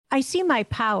I see my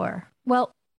power.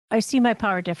 Well, I see my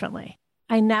power differently.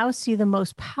 I now see the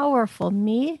most powerful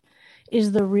me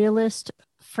is the realest,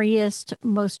 freest,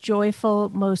 most joyful,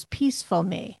 most peaceful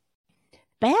me.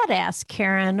 Badass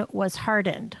Karen was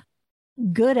hardened.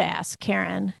 Good-ass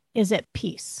Karen is at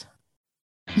peace.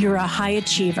 You're a high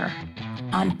achiever.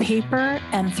 On paper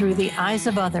and through the eyes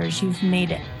of others, you've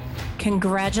made it.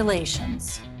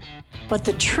 Congratulations. But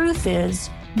the truth is,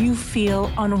 you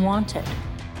feel unwanted,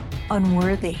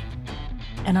 unworthy,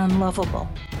 and unlovable.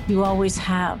 You always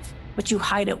have, but you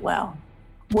hide it well.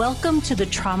 Welcome to the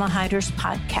Trauma Hiders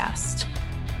Podcast.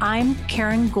 I'm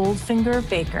Karen Goldfinger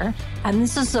Baker, and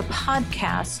this is a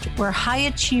podcast where high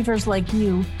achievers like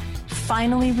you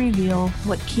finally reveal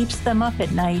what keeps them up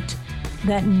at night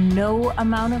that no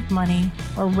amount of money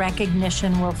or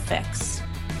recognition will fix.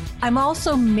 I'm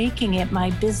also making it my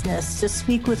business to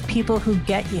speak with people who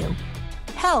get you.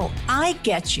 Hell, I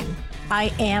get you.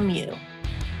 I am you.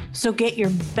 So get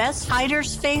your best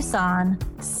hider's face on,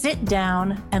 sit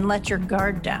down, and let your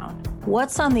guard down.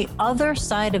 What's on the other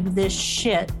side of this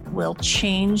shit will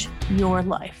change your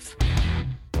life.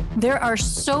 There are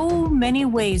so many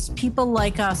ways people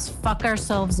like us fuck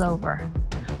ourselves over.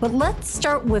 But let's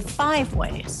start with 5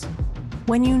 ways.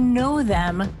 When you know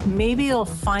them, maybe you'll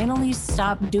finally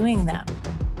stop doing them.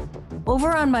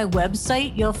 Over on my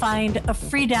website, you'll find a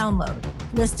free download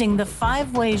listing the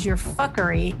 5 ways your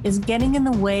fuckery is getting in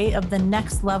the way of the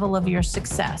next level of your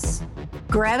success.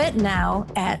 Grab it now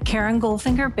at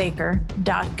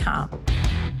KarenGoldfingerBaker.com.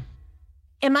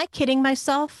 Am I kidding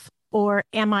myself, or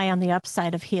am I on the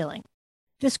upside of healing?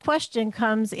 This question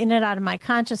comes in and out of my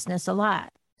consciousness a lot.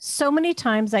 So many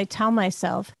times I tell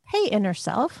myself, hey, inner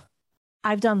self,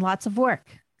 I've done lots of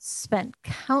work, spent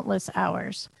countless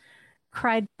hours,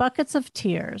 cried buckets of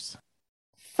tears,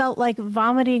 felt like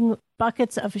vomiting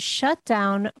buckets of shut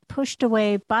down, pushed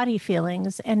away body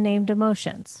feelings and named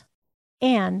emotions.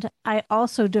 And I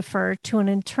also defer to an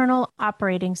internal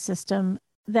operating system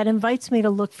that invites me to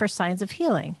look for signs of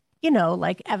healing,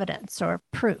 like evidence or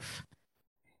proof.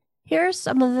 Here are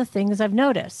some of the things I've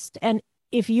noticed. And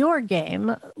if you're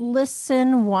game,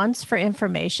 listen once for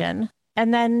information,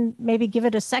 and then maybe give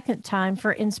it a second time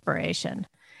for inspiration.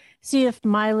 See if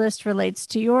my list relates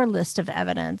to your list of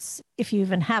evidence, if you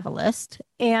even have a list.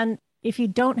 And if you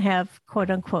don't have quote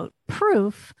unquote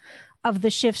proof of the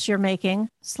shifts you're making,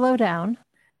 slow down,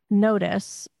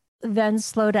 notice, then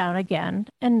slow down again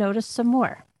and notice some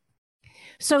more.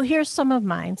 So here's some of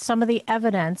mine, some of the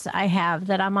evidence I have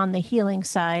that I'm on the healing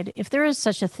side, if there is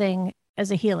such a thing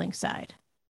as a healing side.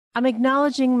 I'm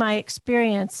acknowledging my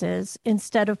experiences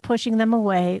instead of pushing them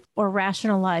away or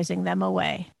rationalizing them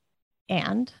away.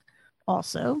 And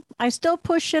also, I still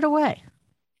push it away.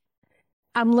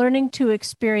 I'm learning to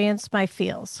experience my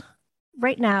feels.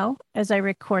 Right now, as I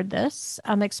record this,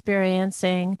 I'm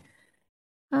experiencing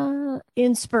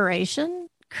inspiration,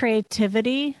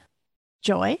 creativity,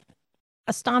 joy,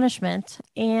 astonishment,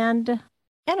 and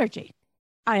energy.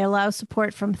 I allow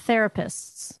support from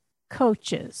therapists,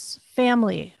 coaches,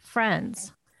 family,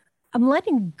 friends. I'm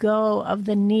letting go of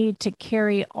the need to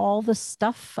carry all the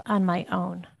stuff on my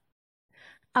own.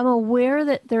 I'm aware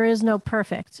that there is no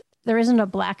perfect. There isn't a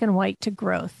black and white to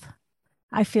growth.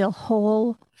 I feel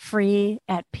whole, free,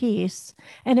 at peace.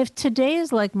 And if today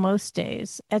is like most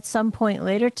days, at some point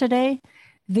later today,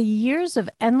 the years of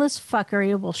endless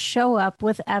fuckery will show up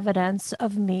with evidence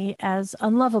of me as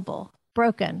unlovable,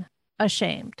 broken,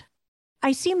 ashamed.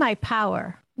 I see my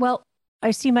power. Well,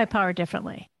 I see my power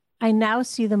differently. I now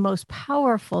see the most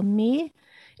powerful me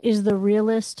is the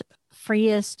realest,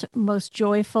 freest, most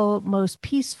joyful, most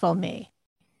peaceful me.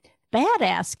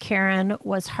 Badass Karen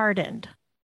was hardened.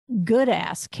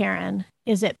 Good-ass Karen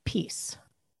is at peace.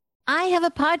 I have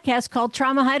a podcast called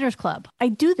Trauma Hiders Club. I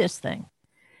do this thing.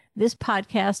 This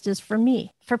podcast is for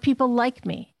me, for people like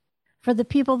me, for the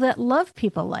people that love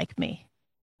people like me.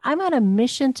 I'm on a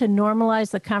mission to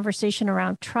normalize the conversation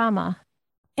around trauma.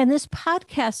 And this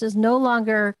podcast is no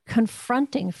longer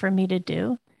confronting for me to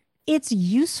do. It's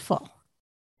useful.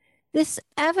 This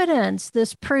evidence,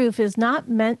 this proof is not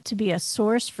meant to be a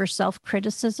source for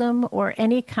self-criticism or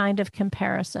any kind of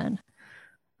comparison.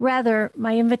 Rather,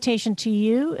 my invitation to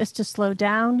you is to slow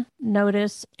down,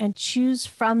 notice, and choose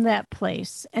from that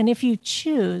place. And if you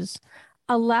choose,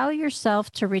 allow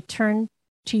yourself to return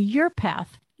to your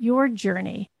path, your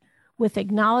journey, with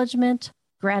acknowledgement,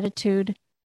 gratitude,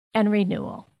 and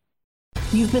renewal.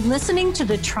 You've been listening to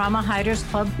the Trauma Hiders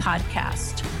Club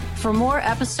podcast. For more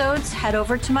episodes, head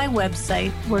over to my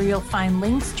website where you'll find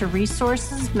links to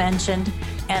resources mentioned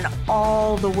and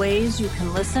all the ways you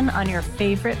can listen on your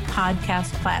favorite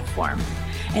podcast platform.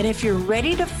 And if you're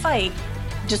ready to fight,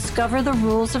 Discover the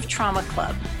rules of Trauma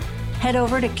Club. Head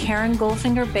over to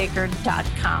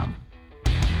KarenGoldfingerBaker.com.